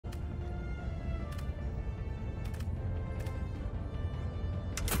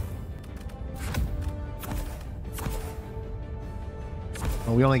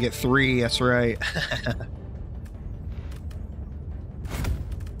Oh, we only get 3, that's right.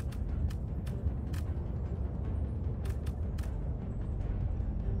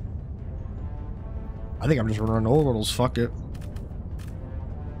 I think I'm just running orbitals, fuck it.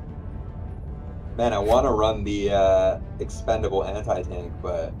 Man, I want to run the expendable anti-tank,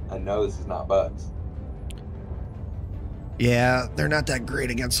 but I know this is not bugs. Yeah, they're not that great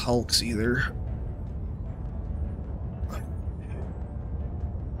against Hulks either.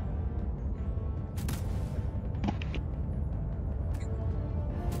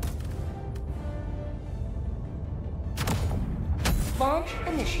 Launch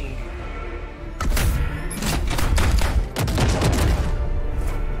initiated.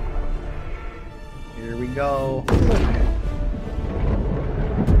 Here we go.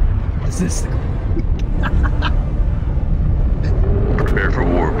 Is this Prepare for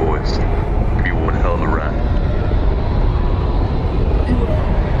war, boys. Give me one hell of a ride.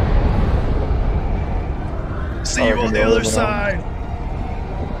 See you on the other side.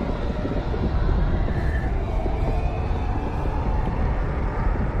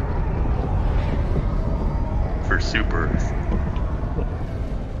 For Super.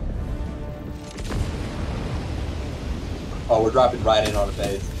 Oh, we're dropping right in on a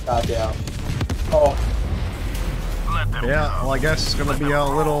base. God damn. Oh. Yeah, well, I guess it's gonna be a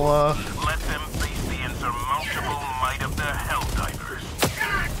little, Let them face the insurmountable might of the Helldivers.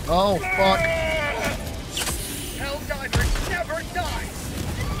 Oh, fuck. Helldivers never die!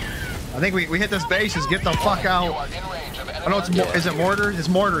 I think we hit this base. Just get the fuck out. I know it's, is it mortars? It's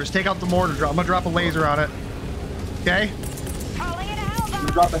mortars. Take out the mortar drop. I'm gonna drop a laser on it. Okay? You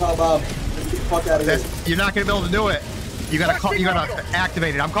drop the hell bomb. Get the fuck out of here. You're not gonna be able to do it. You gotta call, you gotta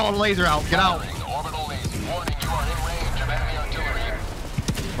activate it. I'm calling a laser out. Get out.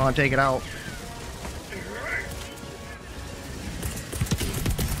 Come on, take it out.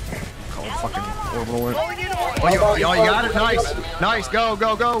 Call fucking orbital in. Oh, you got it? Nice. Nice. Go,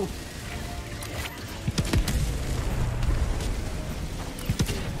 go, go.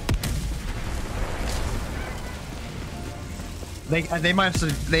 They must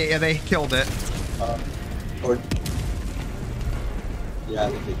have, they killed it. Or, yeah, I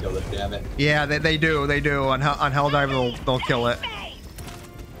think they killed it, damn it. Yeah, they do. On Helldiver, they'll kill it.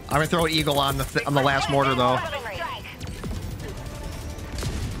 I'm gonna throw Eagle on the last mortar though.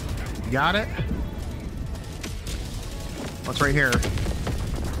 You got it? What's right here?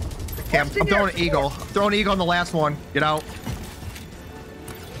 Okay, I'm throwing an Eagle. I'm throwing an Eagle on the last one. Get out.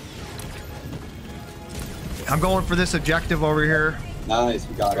 I'm going for this objective over here. Nice,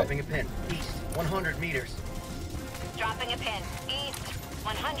 we got Dropping it. a pin. East, 100 meters. Dropping a pin. East,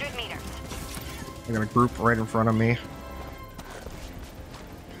 100 meters. I got a group right in front of me.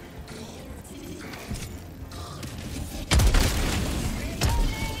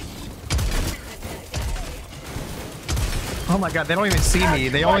 Oh my god, they don't even see me.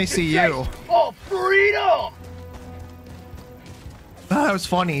 They only see you. Oh, freedom! That was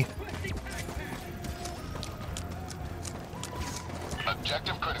funny.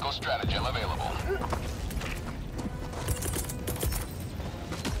 Objective critical stratagem available.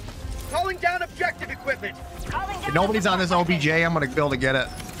 Calling down objective equipment. If nobody's on this OBJ, I'm gonna be able to get it.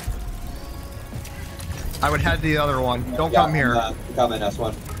 I would head to the other one. Don't come here. Come in,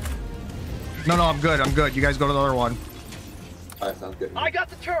 S1. No, I'm good. I'm good. You guys go to the other one. Alright, sounds good. I got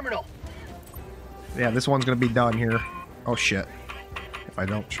the terminal. Yeah, this one's gonna be done here. Oh shit. If I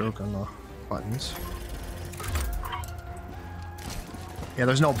don't choke on the buttons. Yeah,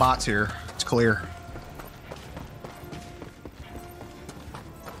 there's no bots here. It's clear.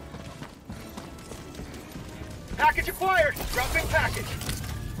 Package acquired. Dropping package.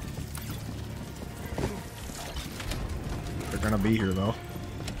 They're gonna be here though.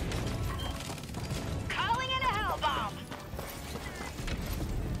 Calling in a hell bomb.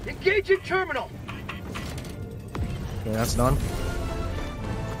 Engaging terminal. Okay, that's done.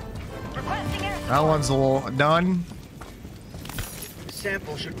 Requesting air That one's a little done. The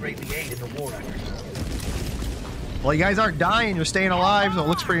sample should greatly aid in the war effort. Well, you guys aren't dying. You're staying alive, so it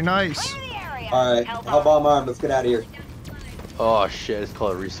looks pretty nice. Alright, hell bomb arm. Let's get out of here. Oh shit, it's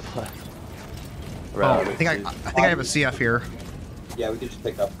called a resupply. Right, I think I have a CF here. Yeah, we could just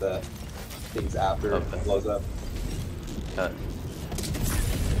pick up the things after it blows up.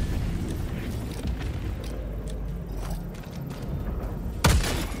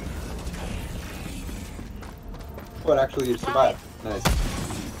 What actually you survived? Nice.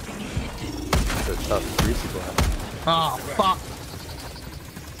 It's a tough resupply. Oh fuck!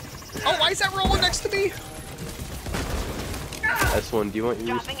 Oh, why is that rolling next to me? S1, do you want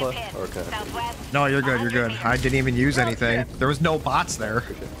your Dropping a resupply? pin. Or can I? Southwest. No, you're good. You're good. 100 I meters. didn't even use anything. There was no bots there.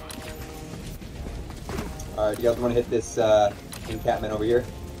 Alright, you guys want to hit this encampment over here?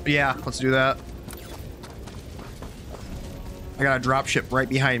 Yeah, let's do that. I got a drop ship right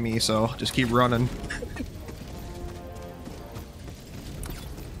behind me, so just keep running.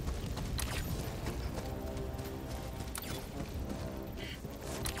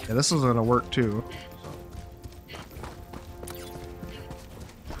 Yeah, this is gonna work too.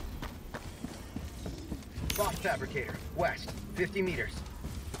 Box fabricator, west, 50 meters.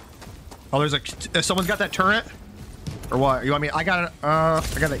 Oh, there's a. Someone's got that turret, or what? You want me? I got it. I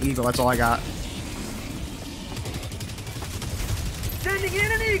got an eagle. That's all I got. Sending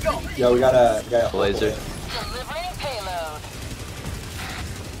in an eagle! Yo, we got a Laser. Delivering payload.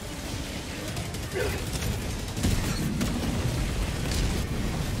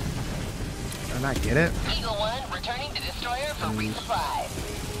 Did I not get it? Eagle 1 returning to destroyer for resupply.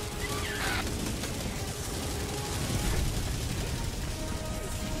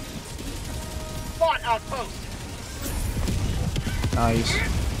 Spot outpost! Nice.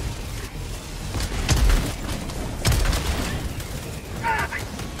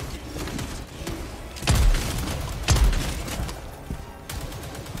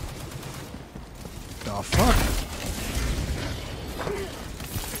 The fuck?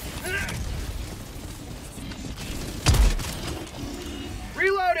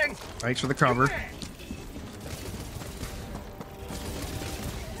 Reloading! Thanks for the cover.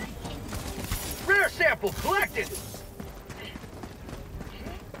 Rare sample collected!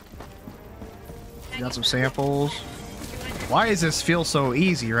 Got some samples. Why does this feel so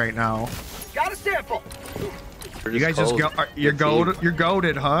easy right now? Got a sample! You guys just go. You're goaded. You're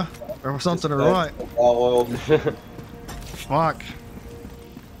goaded, huh? Or something, or what? All oiled. Fuck.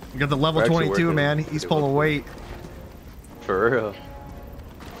 You got the level We're actually 22, working man. He's pretty pulling well. weight. For real.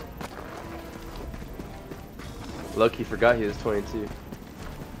 Lucky forgot he was 22.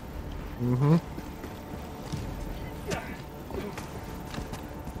 Mm-hmm.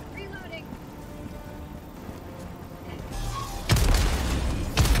 Reloading.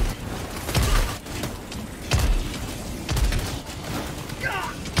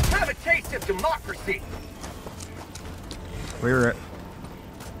 Have a taste of democracy! Clear it.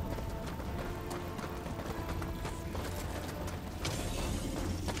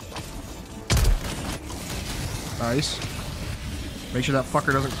 Nice. Make sure that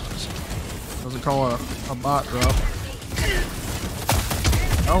fucker doesn't call a bot drop.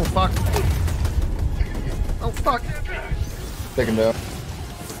 Oh fuck. Oh fuck. Take him down.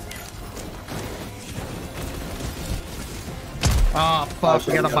 Oh fuck,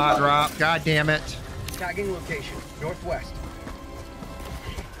 we got a bot drop. God damn it. Tagging location, northwest.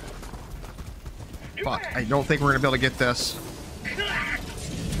 Fuck, I don't think we're gonna be able to get this.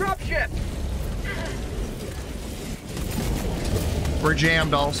 Dropship! We're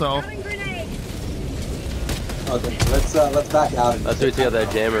jammed also. Throwing grenade. Okay, let's back out. And Let's do it to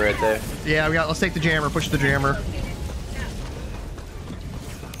that jammer right there. Yeah, let's take the jammer, push the jammer.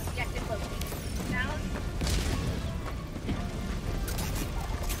 Objective located. Now.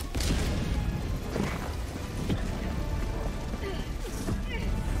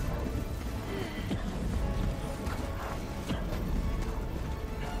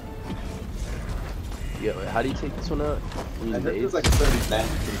 Yo, how do you take this one out? I think there's like a certain vent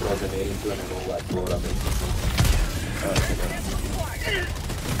you can throw a grenade into and it'll like blow it up.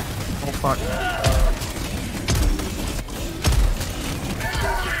 Oh fuck.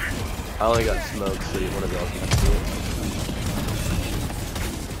 I only got smoke, so one of y'all can see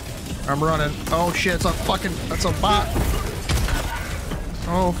it. I'm running. Oh shit, it's a fucking, that's a bot.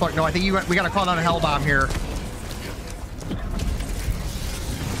 Oh fuck, no, I think we gotta call down a hell bomb here.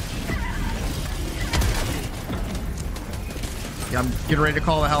 Yeah, I'm getting ready to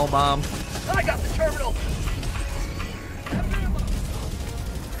call the hell bomb. I got the terminal!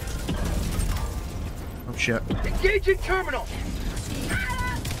 Oh shit. Engaging terminal!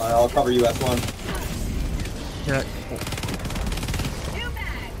 I'll cover you, S1. Yeah. New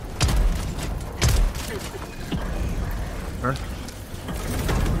bag.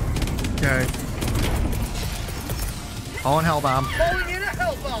 Okay. On hell bomb. Calling in a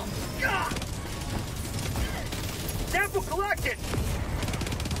hell bomb! Gah! Sample collected!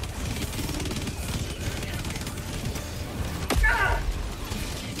 Gah!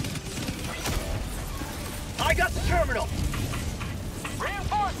 I got the terminal!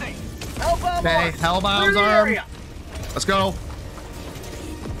 Reinforcing! Hell bomb Okay, armed. hell bomb's Clear the armed. area. Let's go.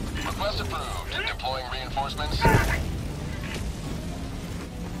 Request approved. Deploying reinforcements.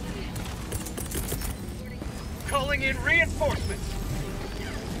 Calling in reinforcements.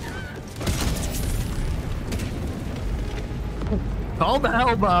 Call the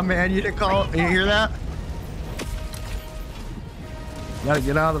hell bomb, man. You didn't call. You hear that? You gotta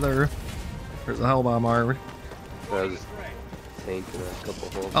get out of there. There's a hell bomb armor. There's a tank and a couple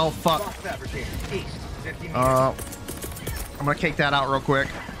holes. Oh fuck. Box fabricator, east, 50 meters. I'm gonna kick that out real quick.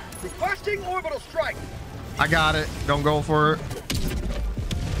 Requesting orbital strike. I got it. Don't go for it.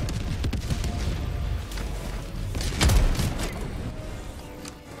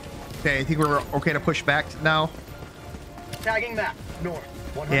 Okay, I think we're okay to push back now. Tagging map, north,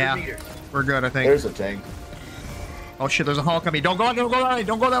 100 Yeah, meters. we're good, I think. There's a tank. Oh shit, there's a hall coming. Don't go that way.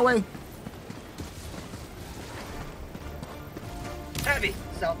 Don't go that way. Heavy,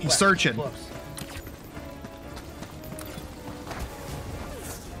 southwest. He's searching. Close.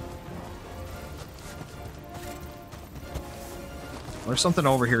 There's something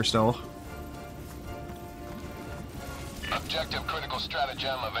over here still. Objective critical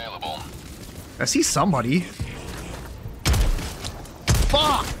stratagem available. I see somebody.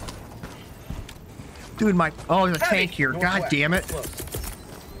 Fuck! Dude, my... Oh, there's a Heavy, tank here. God northwest, damn it. close.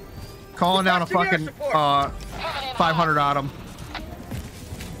 Calling down a Requesting fucking, air support. 500 on him.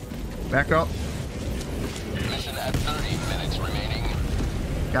 Back up. Mission at 30 minutes remaining.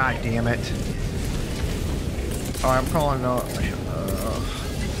 God damn it. Oh, I'm calling,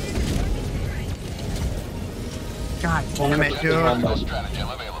 God damn it, dude. Critical stratagem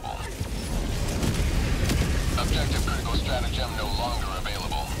available. Objective critical stratagem no longer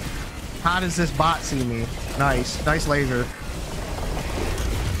available. How does this bot see me? Nice. Nice laser.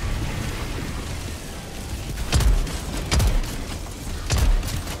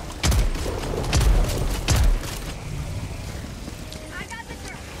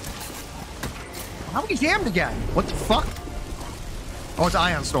 How we jammed again? What the fuck? Oh, it's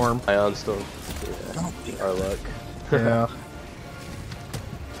Ion Storm. Ion Storm. Oh, Yeah. Our luck. yeah.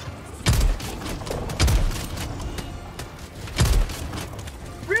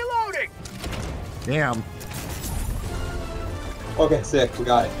 Reloading. Damn. Okay, sick. We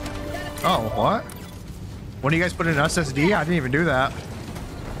got it. Oh, what? When do you guys put in an SSD? I didn't even do that.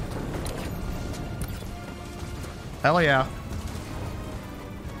 Hell yeah.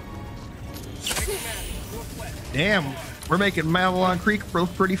 Damn, we're making Malevelon Creek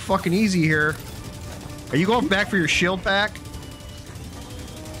pretty fucking easy here. Are you going back for your shield pack?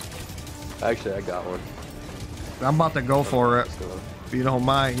 Actually, I got one. I'm about to go for it, So, if you don't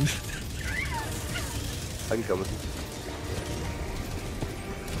mind. I can come with you.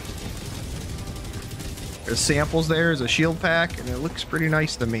 There's samples there, there's a shield pack, and it looks pretty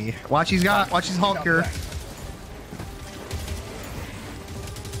nice to me. Watch his Hulk here.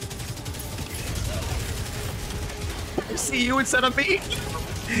 I see you instead of me.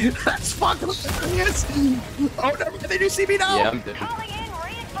 That's fucking hilarious. Oh no, they do see me now. Yeah, I'm dead. Calling in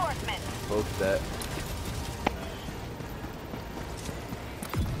reinforcements. Both that.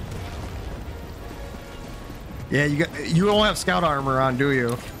 Yeah, you don't have scout armor on, do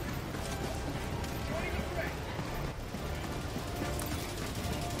you?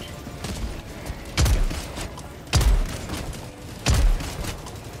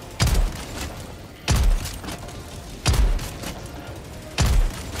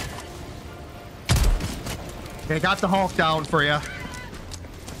 Okay, got the Hulk down for you.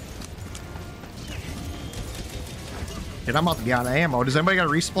 Dude, I'm about to be out of ammo. Does anybody got a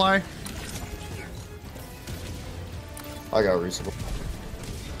resupply? I got reasonable.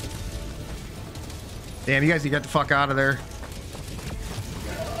 Damn, you guys, you get the fuck out of there.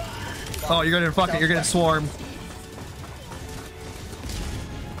 Oh, you're you're getting swarmed.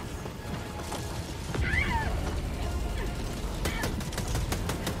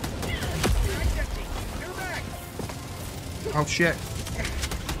 Oh shit.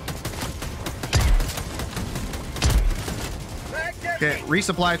 Okay,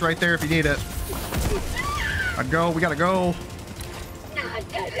 resupply's right there if you need it. I'd go, we gotta go.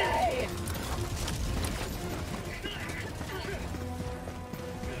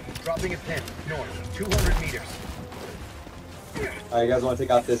 Dropping a pin, north, 200 meters. Alright, you guys want to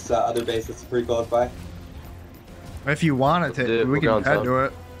take out this other base that's pretty close by? If you wanted to, we can head to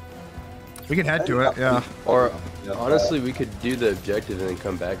it. We can head to it, yeah. Or Yeah, honestly, we could do the objective and then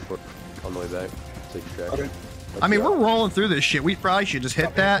come back for on the way back to extraction. Okay. I mean, we're rolling through this shit. We probably should just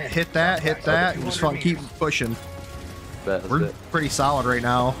hit that, and just fucking keep pushing. Bet, We're that's it. pretty solid right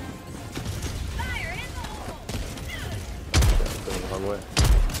now. Going the wrong way.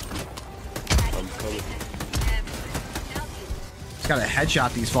 I'm coming. Just gotta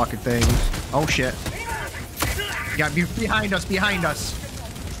headshot these fucking things. Oh shit. Yeah, behind us, behind us.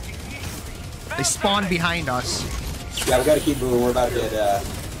 They spawn behind us. Yeah, we gotta keep moving. We're about to get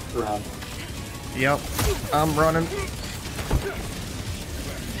around. Yep. I'm running.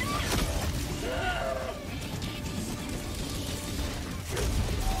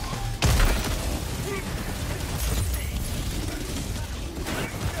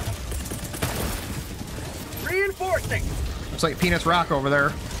 Reinforcing. Looks like Peanuts Rock over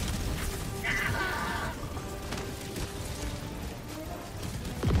there.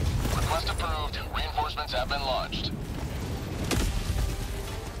 Request approved. Reinforcements have been launched.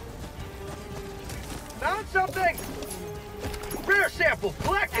 Found something. Rare sample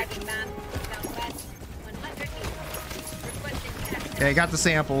collected. Tracking man. Southwest. 100 meters. Requesting test. Okay, got the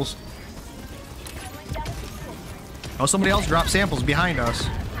samples. Oh, somebody else dropped samples behind us.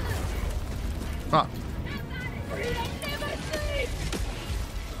 Fuck.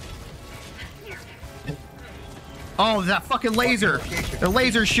 Oh, that fucking laser. The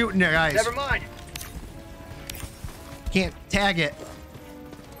laser's shooting there, guys. Never mind. Can't tag it.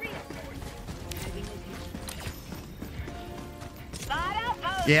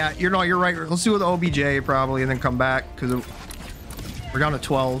 Yeah, you're right. Let's do it with OBJ probably, and then come back because we're down to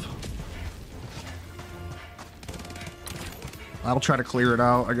 12. I'll try to clear it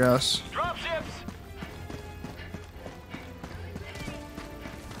out, I guess. Dropships!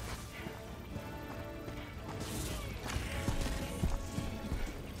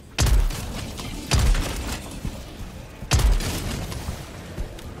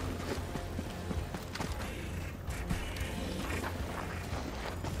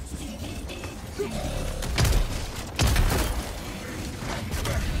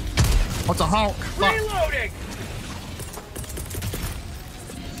 What's a Hulk? Fuck. Reloading.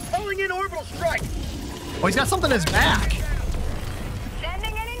 Calling in orbital strike. Oh, he's got something in his back.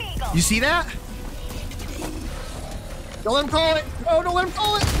 Sending in an eagle. You see that? Don't let him call it. No, don't let him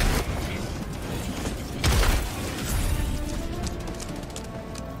call it.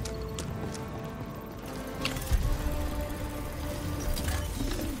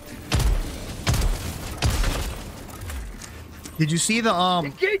 Did you see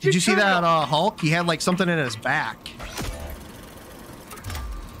the did you see that Hulk? He had like something in his back.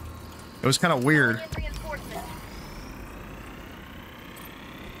 It was kind of weird. Reinforcement.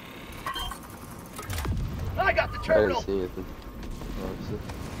 I got the I didn't terminal. see anything. Honestly.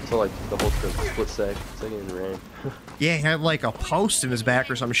 So like the whole trip split second and ran. Yeah, he had like a post in his back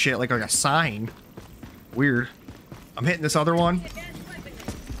or some shit, like a sign. Weird. I'm hitting this other one.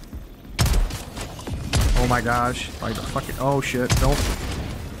 Oh my gosh. Like the fucking, oh shit, don't.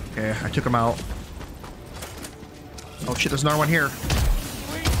 Okay, I took him out. Oh shit, there's another one here.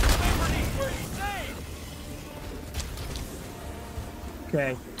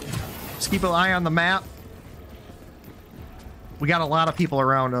 Okay. Just keep an eye on the map. We got a lot of people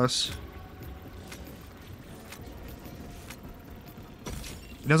around us.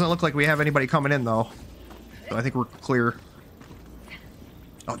 It doesn't look like we have anybody coming in though. So I think we're clear.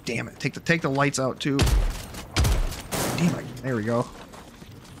 Oh damn it. Take the lights out too. Damn it. There we go.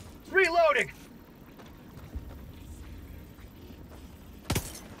 Reloading.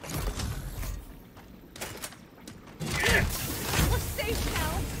 We're safe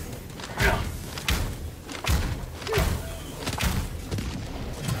now.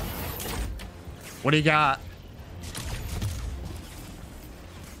 What do you got?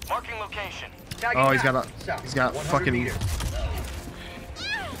 Marking location. Tagging Oh, he's got map. a South, he's got 100 fucking meters.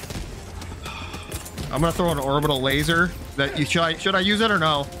 I'm gonna throw an orbital laser. That you should I use it or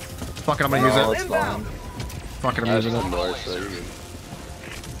no? Fuck it, I'm gonna use No, it. it's fine. Fuck it, I'm I using just it. north, so you're good.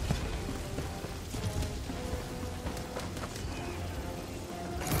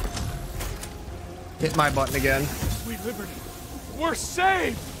 Hit my button again. Sweet liberty. We're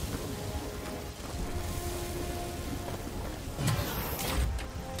safe!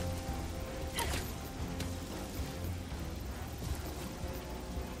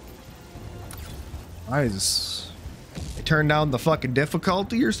 Why is this? They turned down the fucking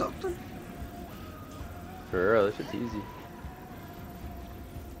difficulty or something? For real, this shit's easy.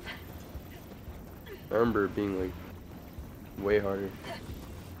 I remember it being like way harder.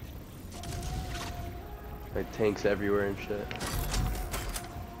 Like tanks everywhere and shit.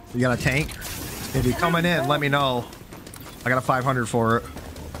 You got a tank? If you're coming in, let me know. I got a 500 for it.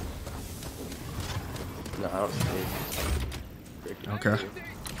 No, I don't see it. Okay.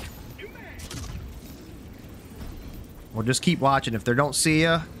 Well, just keep watching. If they don't see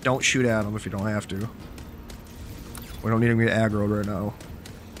you, don't shoot at them if you don't have to. We don't need them to get aggroed right now.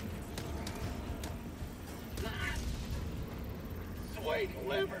 Sweet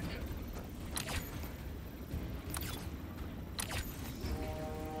liberty.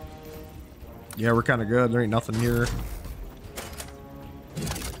 Yeah, we're kind of good. There ain't nothing here.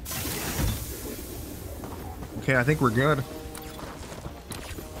 Okay, I think we're good.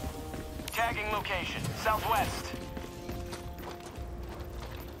 Tagging location, southwest.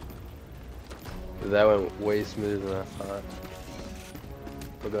 That went way smoother than I thought.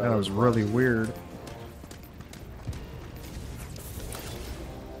 That was really weird.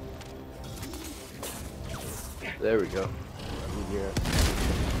 There we go. Yeah.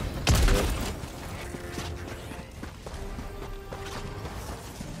 Yep.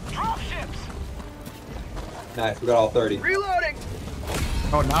 Drop ships. Nice, we got all 30. Reloading!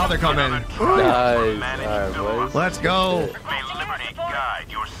 Oh, now they're coming. Nice. Alright, boys. Let's go. May liberty guide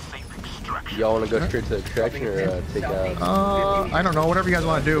your safe extraction. Y'all want to go straight to extraction or take out? I don't know. Whatever you guys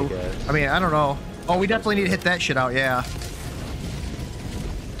want to do. I mean, I don't know. Oh, we definitely need to hit that shit out. Yeah.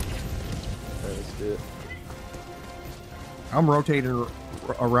 Alright, let's do it. I'm rotating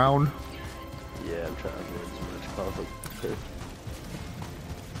around. Yeah, I'm trying to get as much conflict.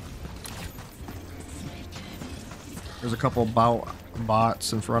 There's a couple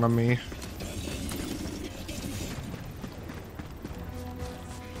bots in front of me.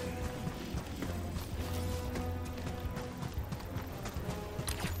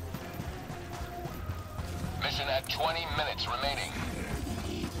 Mission at 20 minutes remaining.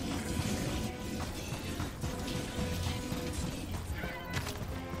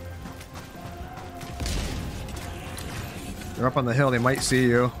 They're up on the hill. They might see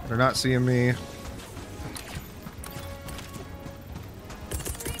you. They're not seeing me.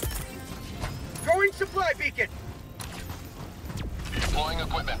 Throwing supply beacon! Deploying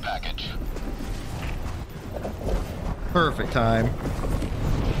equipment package. Perfect time.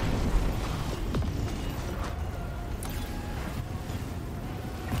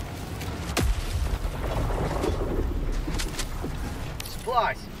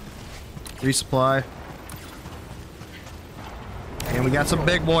 Supplies. Resupply. And we got some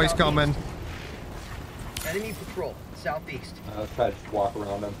big boys coming. Enemy patrol, southeast. Let's try to just walk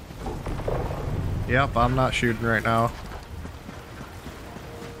around them. Yep, I'm not shooting right now.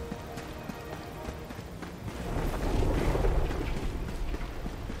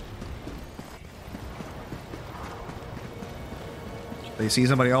 They see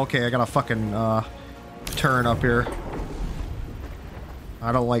somebody. Okay, I got a fucking turn up here.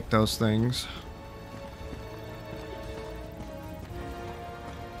 I don't like those things.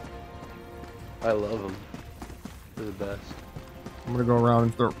 I love them. They're the best. I'm gonna go around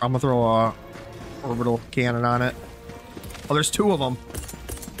and I'm gonna throw a orbital cannon on it. Oh, there's two of them.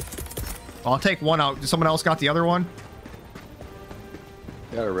 I'll take one out. Someone else got the other one?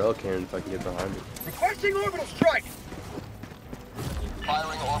 Got a rail cannon if I can get behind it. Requesting orbital strike!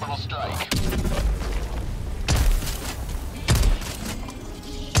 Firing orbital strike.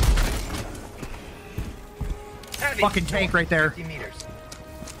 Heavy. Fucking tank right there. 50 meters.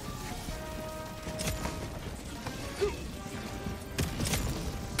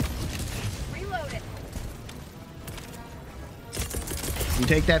 Reload it. You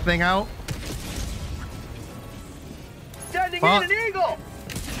take that thing out? Sending Fuck. in an eagle!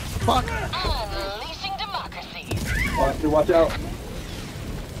 Fuck. Unleashing democracy. Watch out.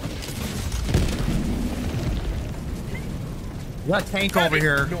 We got a tank over Heavy.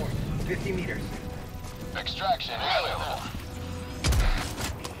 here. North, 50 meters. Extraction imminent.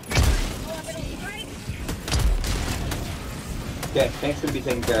 Orbital strike. Okay, tank's gonna be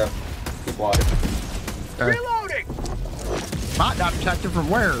taken care of. Keep walking. Okay. Reloading! Bot not protected from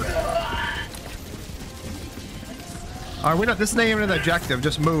where? Alright, we don't. This ain't even an objective.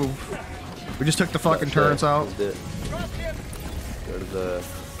 Just move. We just took the fucking turrets out. That's it. Dropship! Go to the...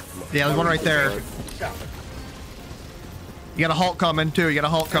 Yeah, there's one right there. South. You got a Hulk coming too. You got a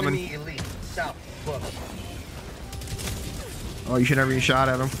Hulk coming. Enemy elite. South. Close. Oh, you should never even shot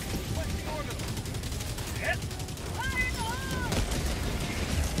at him.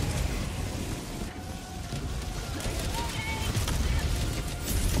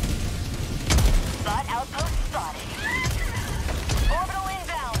 Bot outpost spotted. Orbital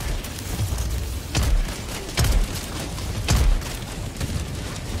inbound.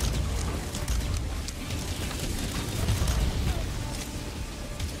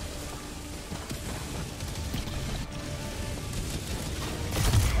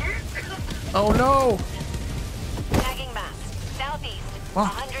 Oh no! Tagging map. Southeast.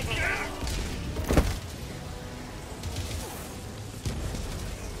 Fuck. 100 meters.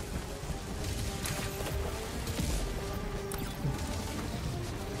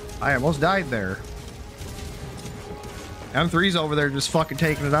 I almost died there. M3's over there just fucking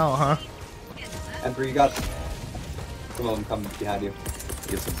taking it out, huh? And you got some of them coming behind you.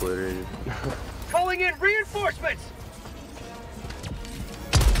 Gets obliterated. Calling in reinforcements!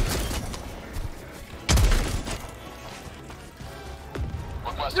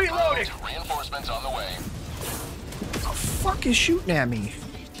 Request Reloading. approved. Reinforcements on the way. The fuck is shooting at me?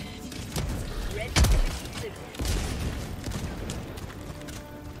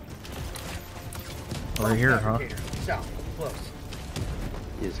 Right here, huh? South, close.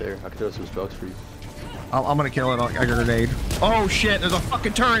 Yes, sir. I can throw some spokes for you. I'm gonna kill it. I got a grenade. Oh shit! There's a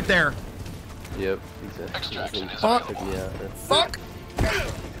fucking turret there. Yep, exactly. Extraction is Fuck! Took me out there. Fuck!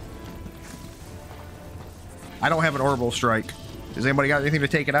 I don't have an orbital strike. Does anybody got anything to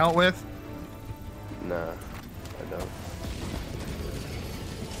take it out with? Nah, I don't.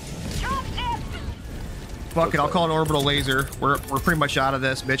 Fuck it, I'll call it orbital laser. We're pretty much out of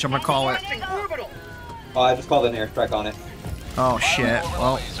this, bitch. I'm gonna call it. Orbital! Oh, I just called an airstrike on it. Oh shit.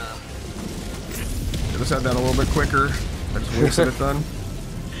 Well, should have said that a little bit quicker. I just wasted it then.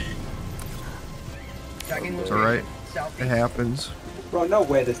 Tagging It's alright. Southeast. It happens. Bro, no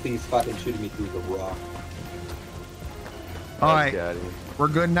way this thing's fucking shooting me through the rock. Alright, Got him. we're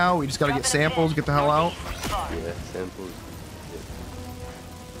good now. We just gotta get samples, get the hell out. Yeah, samples.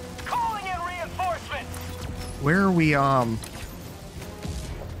 Calling in reinforcements. Where are we,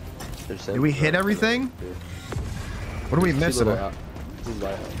 There's did we samples hit out everything? there. What are we There's missing? two little two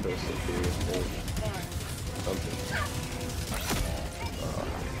light outposts up here, I think. Something.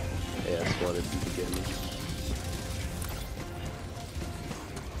 Yeah, I spotted if you could get me.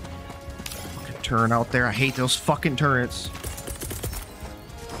 Fucking turret out there. I hate those fucking turrets.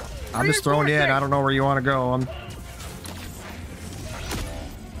 I'm just throwing you in. I don't know where you want to go.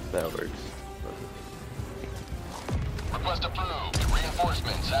 That works. Request approved.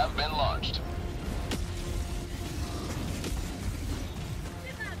 Reinforcements have been launched.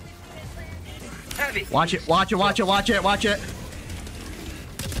 Heavy. Watch it, watch it, watch it, watch it, watch it.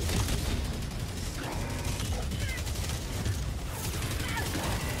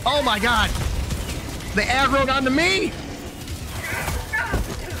 Oh my god! They aggroed onto me!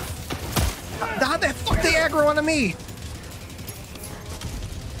 How the fuck they aggro onto me?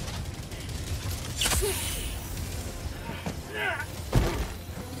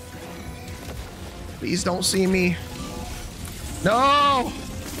 Please don't see me. No!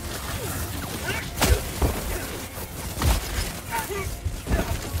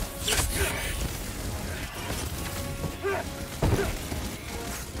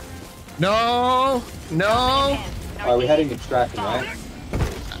 No! No! Are we heading extraction, right?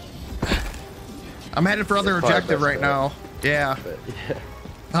 I'm headed for other It's probably objective best right bet. now. Yeah, But yeah.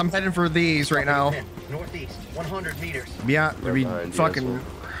 I'm heading for these right now. Northeast, 100 meters. Yeah, Right be behind you, fucking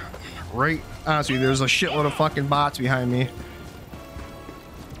asshole. right. Honestly, there's a shitload of fucking bots behind me.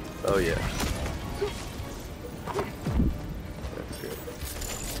 Oh yeah. That's good.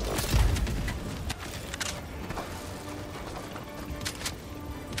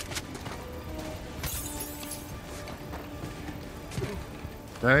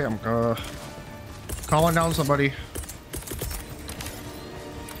 Okay, I'm calling down somebody.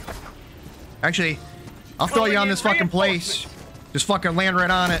 Actually, I'll throw you on this fucking place. Just fucking land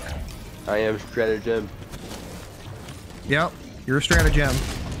right on it. I am stratagem. Yep, you're a stratagem.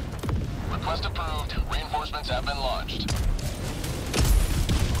 Request approved. Reinforcements have been launched.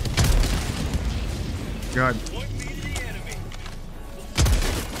 Good.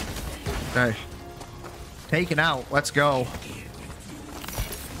 Okay. Taken out. Let's go.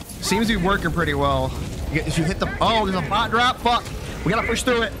 Seems to be working pretty well. If you hit the... Oh, there's a bot drop. Fuck. We gotta push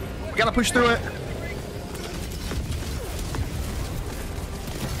through it. We gotta push through it.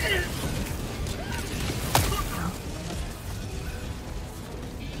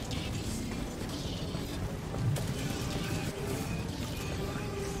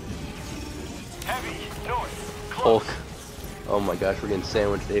 Heavy, north. Hulk. Oh my gosh, we're getting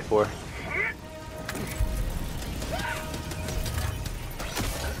sandwiched A4.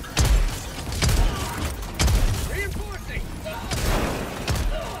 Reinforcing.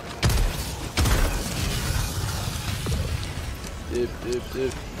 Dip.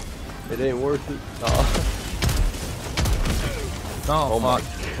 It ain't worth it. Oh, Oh my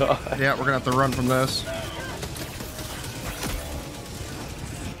fuck. god. Yeah, we're gonna have to run from this.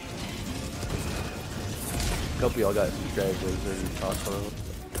 A couple of y'all got some stratagems and toss on them.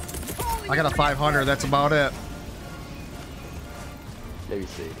 I got a 500. That's about it. Maybe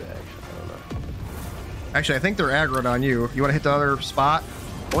save that, actually. I don't know. Actually, I think they're aggroed on you. You want to hit the other spot?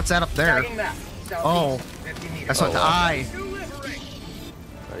 What's that up there? Tagging map. Southeast, Oh. 50 meters. That's not the eye. Delivering.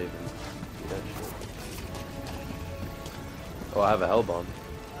 Not even see that shit. Oh, I have a hell bomb.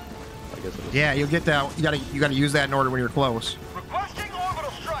 I guess it was. Yeah, you'll get that. You gotta use that in order when you're close. Requesting orbital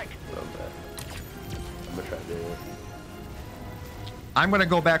I'm gonna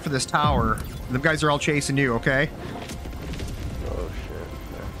go back for this tower. The guys are all chasing you, okay? Oh shit.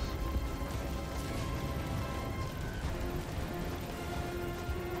 Nice.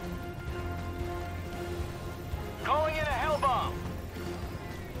 Calling in a hell bomb.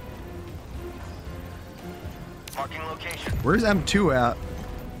 Marking location. Where's M2 at?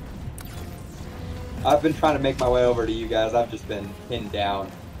 I've been trying to make my way over to you guys. I've just been pinned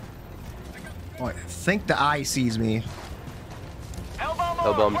down. Oh, I think the eye sees me. Hell bomb.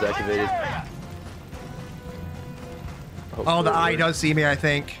 Hell bomb's activated. Oh, the eye does see me, I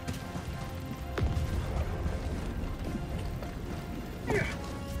think.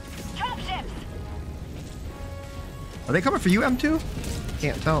 Dropships. Are they coming for you, M2?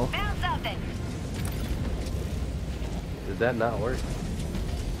 Can't tell. Found something. Did that not work?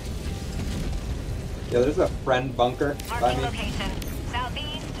 Yeah, there's a friend bunker by Marking me. location.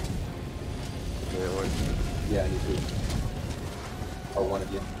 Southeast. Did it work? Yeah, you too. Or one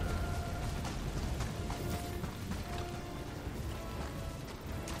of you.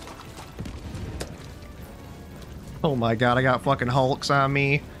 Oh my god, I got fucking Hulks on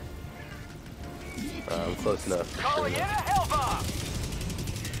me. I'm close enough. Calling in a hell bomb.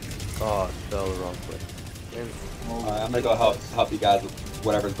 Oh, it fell the wrong way. Damn it. I'm gonna go help you guys with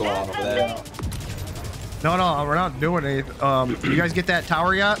whatever's going on over there. No, we're not doing anything. You guys get that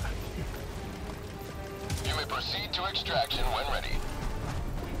tower yet? You may proceed to extraction when ready.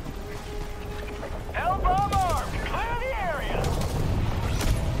 Hell bomb armed. Clear the area.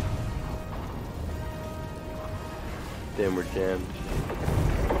 Damn, we're jammed.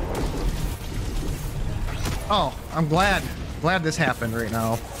 Oh, I'm glad this happened right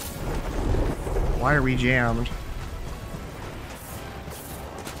now. Why are we jammed?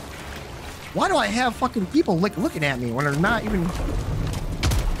 Why do I have fucking people looking at me when they're not even...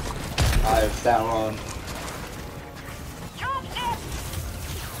 I have down one.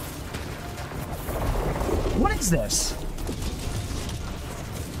 What is this?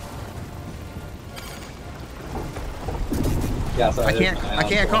 Yeah, sorry, I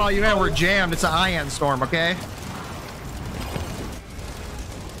can't call you in. We're jammed. It's an ion storm, okay?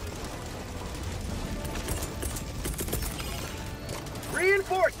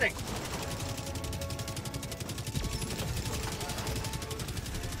 Reinforcing.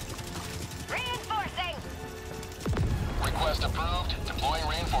 Reinforcing. Request approved. Deploying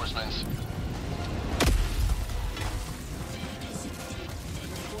reinforcements.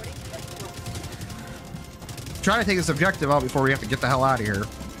 Trying to take this objective out before we have to get the hell out of here.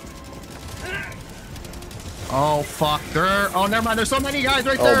 Oh fuck! Oh, never mind. There's so many guys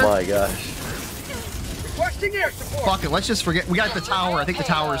right there. Oh my gosh. Requesting air support. Fuck it. Let's just forget. We got the tower. I think the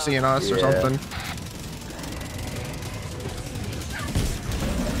tower is seeing us or Yeah. something.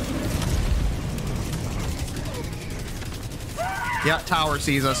 Yeah, tower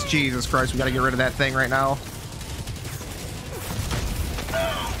sees us. Jesus Christ, we gotta get rid of that thing right now.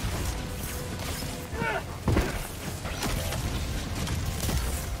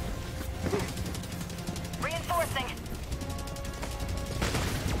 Reinforcing.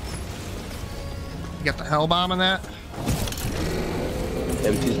 You got the hell bomb on that?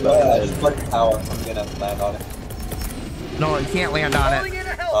 M2's about to just mark the tower. I'm gonna land on it. No, you can't land on Calling it. in a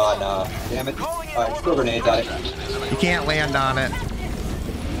hell Oh bomb. no. Damn it. Alright, throw grenades at it. You can't land on it.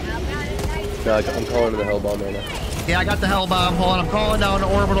 No, I'm calling to the hell bomb right now. Yeah, I got the hell bomb. Hold on, I'm calling down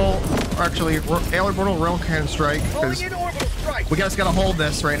orbital. Or actually, orbital railcan strike Calling because in orbital strike. we just gotta hold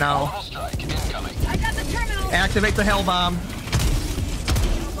this right now. Orbital strike incoming. I got the terminal. Activate the hell bomb.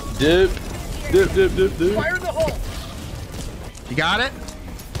 Dip. Dip, dip, dip, dip. Fire the hole. You got it?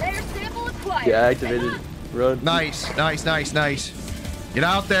 Air sample acquired. Yeah, activated. Run. Nice, nice, nice, nice. Get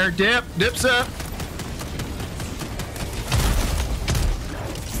out there, dip, dipsa.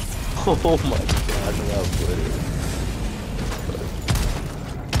 Oh my gosh, I'm outplayed.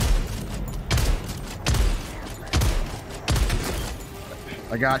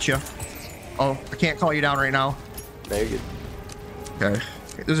 I got you. Oh, I can't call you down right now. No, you're good. Okay.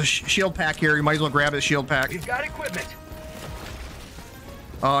 There's a shield pack here. You might as well grab this shield pack. We've got equipment.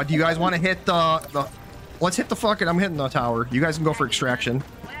 Do you guys want to hit the? Let's hit the fucking. I'm hitting the tower. You guys can go for extraction.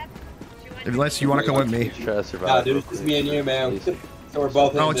 Unless you want to come with me. Just try to survive. Nah, dude, it's just me and you, man. Please. So we're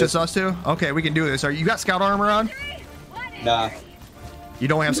both in Oh, it's this. just us two? Okay, we can do this. You got scout armor on? Nah. You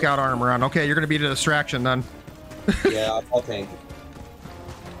don't have scout armor on. Okay, you're gonna be the distraction then. Yeah, I'll tank.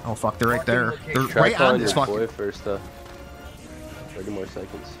 Oh fuck, they're right there. They're Try right on calling this your fucking. boy first, 30 more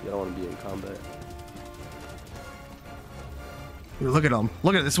seconds. You don't want to be in combat. Look at them.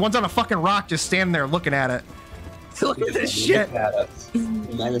 Look at this. One's on a fucking rock just standing there looking at it. Look at this shit. At us.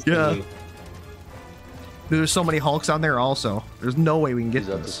 Minus Yeah. me. Dude, there's so many Hulks on there also. There's no way we can get He's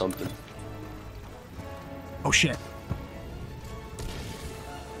up to this. something. Oh shit.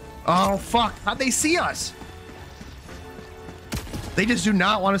 Oh fuck. How'd they see us? They just do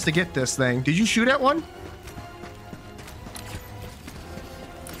not want us to get this thing. Did you shoot at one?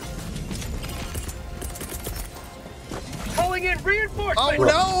 Calling in reinforcements! Oh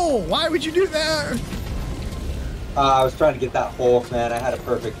no! Why would you do that? I was trying to get that Hulk, man. I had a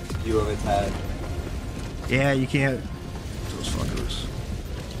perfect view of its head. Yeah, you can't. Those fuckers.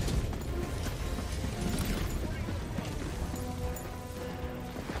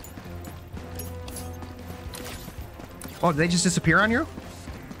 Oh, did they just disappear on you?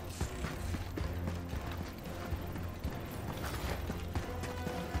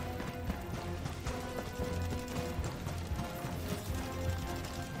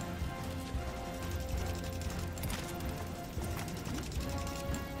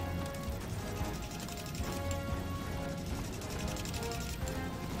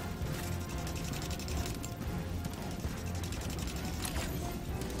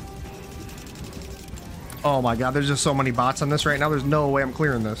 Oh my god, there's just so many bots on this right now. There's no way I'm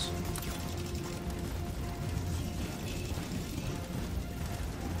clearing this.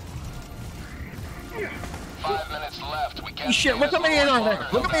 Left. We Holy shit, look at me in there.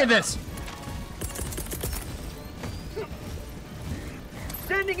 Look at me at this.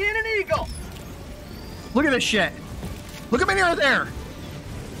 Sending in an eagle! Look at this shit. Look at me right there.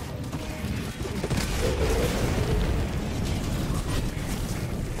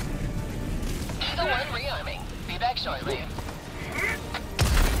 Eagle 1 rearming. Be back shortly.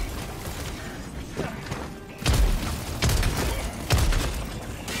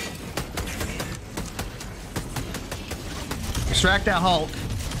 Distract that Hulk.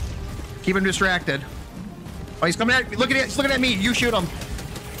 Keep him distracted. Oh, he's coming at me. He's looking at me. You shoot him.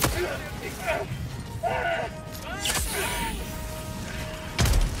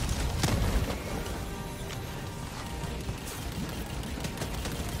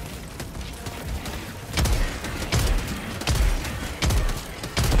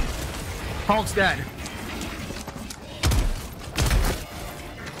 Hulk's dead.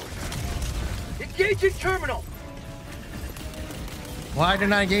 Engaging terminal! Why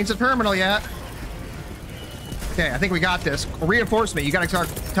didn't I engage the terminal yet? Okay, I think we got this. Reinforcement, you gotta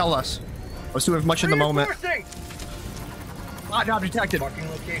tell us. Let's do as much in the moment. Hot job detected. Marking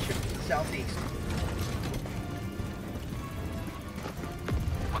location, southeast.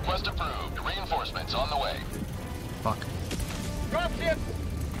 Request approved. Reinforcements on the way. Fuck. Dropship!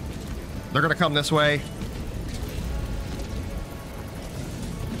 They're gonna come this way.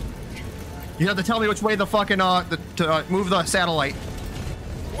 You have to tell me which way the fucking to move the satellite.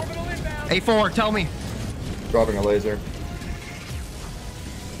 Orbital inbound! A4, tell me. Dropping a laser.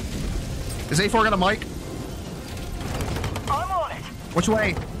 Is A4 got a mic? I'm on it! Which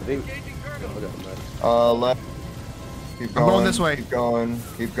way? I think. Engaging terminal. Okay, Left. Keep I'm going. going this way. Keep going.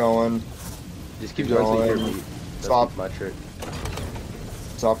 Keep going. just keep going so you hear Going. me. That's Stop. my trick.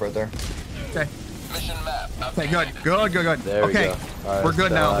 Stop right there. Okay. Mission map. Okay, good. Good. There we Okay. go. All right, We're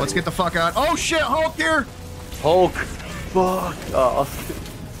good let's now. get Let's out get the fuck out. Oh shit, Hulk here! Hulk. Fuck. Oh.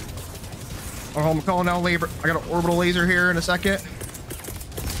 Oh, I'm calling down labor. I got an orbital laser here in a second.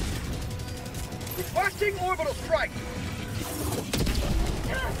 Requesting orbital strike!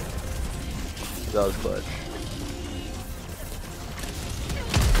 That was clutch.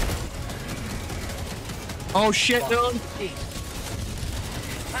 Oh shit, dude.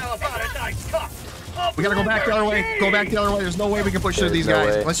 How about a nice cup? We gotta go back the other way. Go back the other way. There's no way we can push through these no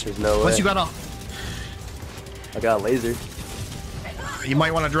guys. way. Unless, There's no unless way. you got a. I got a laser. You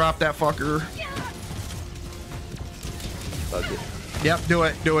might want to drop that fucker. Fuck it. Yep, do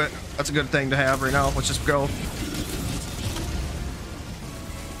it. Do it. That's a good thing to have right now. Let's just go.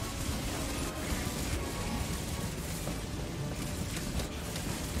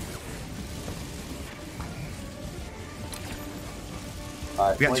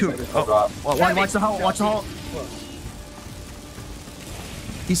 Alright, We got 20 two. seconds till Oh, drop. watch the Hulk. Watch the Hulk.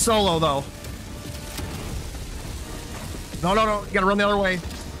 He's solo though. No. You gotta run the other way.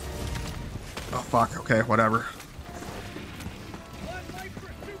 Oh fuck. Okay, whatever.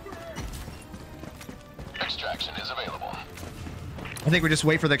 Extraction is available. I think we just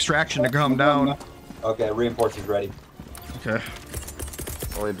wait for the extraction to come down. Okay, reinforcements ready. Okay.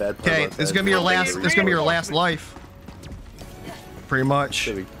 Only bad part Okay, about this is that gonna be your last. This is gonna be your last life. Pretty much.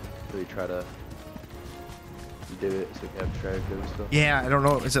 Should we try to do it so we can have track and stuff? Yeah, I don't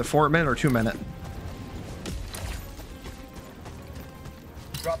know. Is it 4 minute or 2 minute?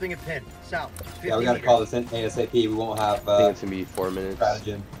 Dropping a pin, south. Yeah, we gotta call this in ASAP. We won't have I think it's gonna be 4 minutes.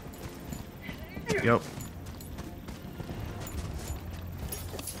 stratagem. Yep.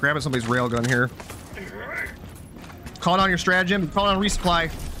 Grabbing somebody's railgun here. Calling on your stratagem. Calling on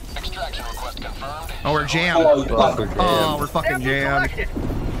resupply. Extraction request confirmed. Oh, we're jammed. Oh, you fucking Oh, we're fucking jammed.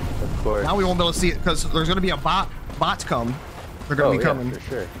 Of course. Now we won't be able to see it because there's going to be a bots come. They're going to be coming. For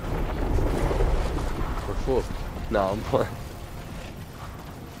sure. We're full. No, I'm playing.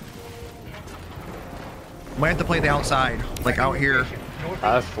 Might have to play the outside, like out here.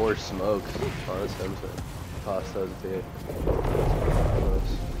 I have 4 smokes. Honestly, I'm sorry. Toss those at the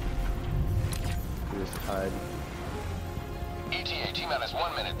just hide. ETA T-minus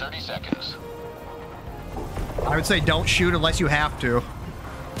 1 minute, 30 seconds. I would say don't shoot unless you have to.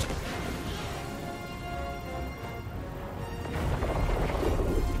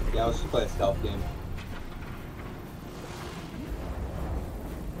 Yeah, let's just play a stealth game.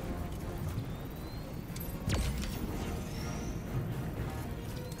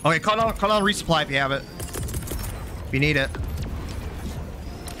 Okay, call on resupply if you have it. If you need it.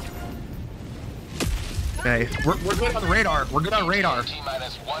 Okay, we're good on the radar. We're good on radar.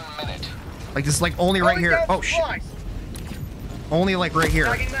 T-minus 1 minute. Like this is like only right here. Oh shit. Only like right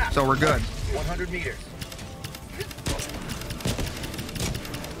here. So we're good. 100 meters.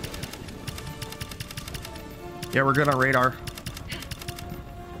 Yeah, we're good on radar.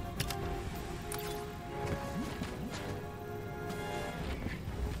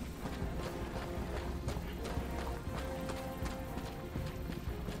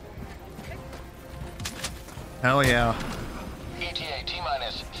 Hell yeah. ETA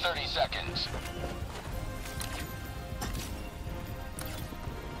T-minus 30 seconds.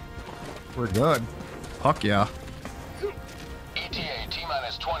 We're good. Fuck yeah. ETA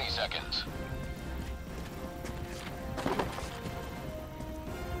T-minus 20 seconds.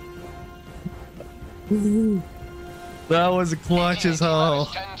 That was a clutch as hell.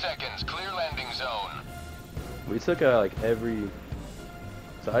 10 seconds, clear landing zone. We took like every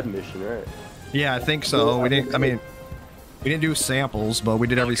side mission, right? Yeah, I think so. We didn't. I mean, we didn't do samples, but we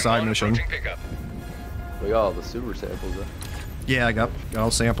did every side mission. We got all the super samples though. Yeah, I got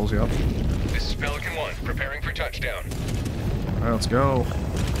all samples. Yep. This is Pelican 1, preparing for touchdown. All right, let's go.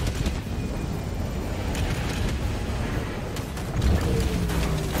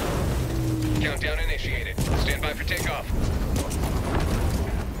 Countdown initiated. Stand by for takeoff.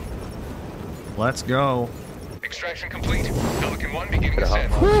 Let's go. Extraction complete. Pelican 1 beginning Gotta hop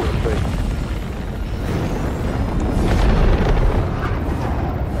ascent. on real quick.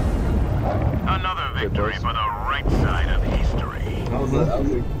 Another victory boys. for the right side of history. That was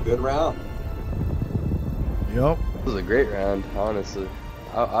a good round. Yep. It was a great round, honestly.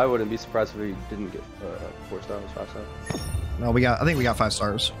 I wouldn't be surprised if we didn't get 4 stars, 5 stars. No, we got. I think we got 5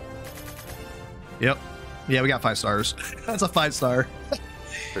 stars. Yep. Yeah, we got 5 stars. That's a 5-star.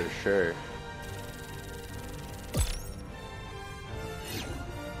 For sure.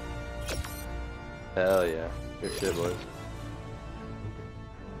 Hell yeah. Good shit, boys.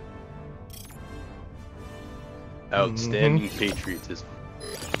 Outstanding patriotism.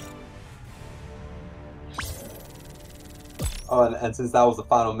 Oh, and since that was the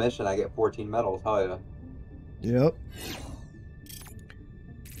final mission, I get 14 medals. Hell yeah. Yep.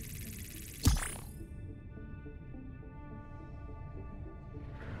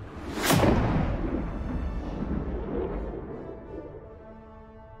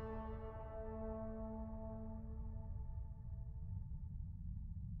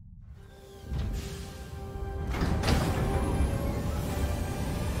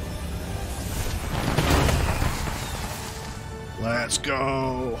 Let's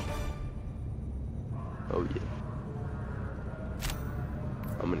go. Oh yeah.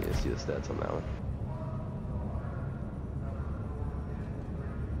 I'm gonna need to see the stats on that one.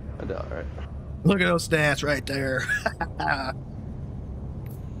 I did alright. Look at those stats right there.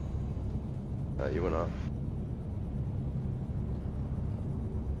 You went off.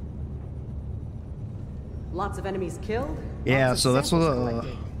 Lots of enemies killed. Yeah, Lots of so that's what samples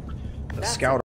collected. the That's scout